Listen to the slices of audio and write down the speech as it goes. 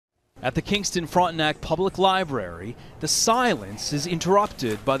At the Kingston Frontenac Public Library, the silence is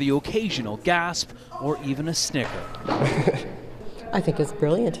interrupted by the occasional gasp or even a snicker. I think it's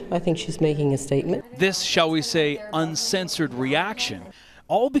brilliant. I think she's making a statement. This, shall we say, uncensored reaction,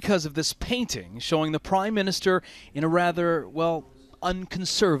 all because of this painting showing the Prime Minister in a rather, well,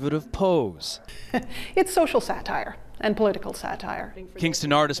 unconservative pose. It's social satire and political satire.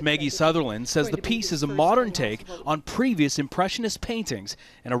 Kingston artist Maggie Sutherland says the piece is a modern take on previous Impressionist paintings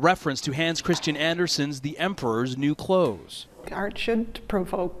and a reference to Hans Christian Andersen's The Emperor's New Clothes. Art should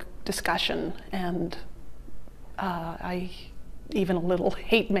provoke discussion and even a little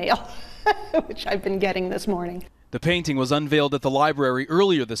hate mail, which I've been getting this morning. The painting was unveiled at the library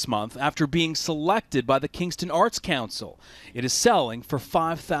earlier this month after being selected by the Kingston Arts Council. It is selling for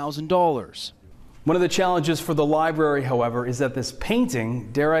 $5,000. One of the challenges for the library, however, is that this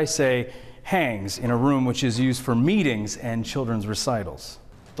painting, dare I say, hangs in a room which is used for meetings and children's recitals.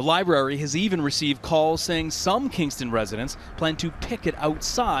 The library has even received calls saying some Kingston residents plan to picket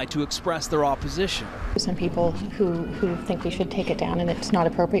outside to express their opposition. Some people who think we should take it down and it's not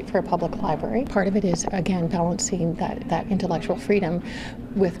appropriate for a public library. Part of it is, again, balancing that intellectual freedom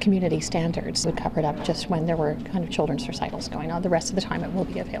with community standards. We covered up just when there were kind of children's recitals going on. The rest of the time it will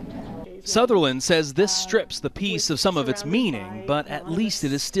be available. Sutherland says this strips the piece of some of its meaning, but at least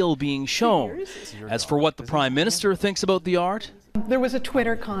it is still being shown. As for what the Prime Minister thinks about the art, there was a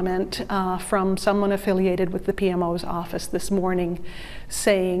Twitter comment from someone affiliated with the PMO's office this morning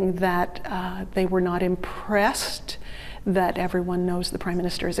saying that they were not impressed that everyone knows the Prime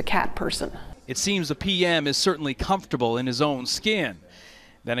Minister is a cat person. It seems the PM is certainly comfortable in his own skin.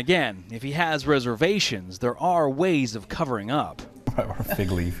 Then again, if he has reservations, there are ways of covering up. Or a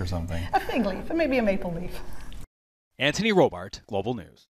fig leaf or something. A fig leaf, and maybe a maple leaf. Antony Robart, Global News.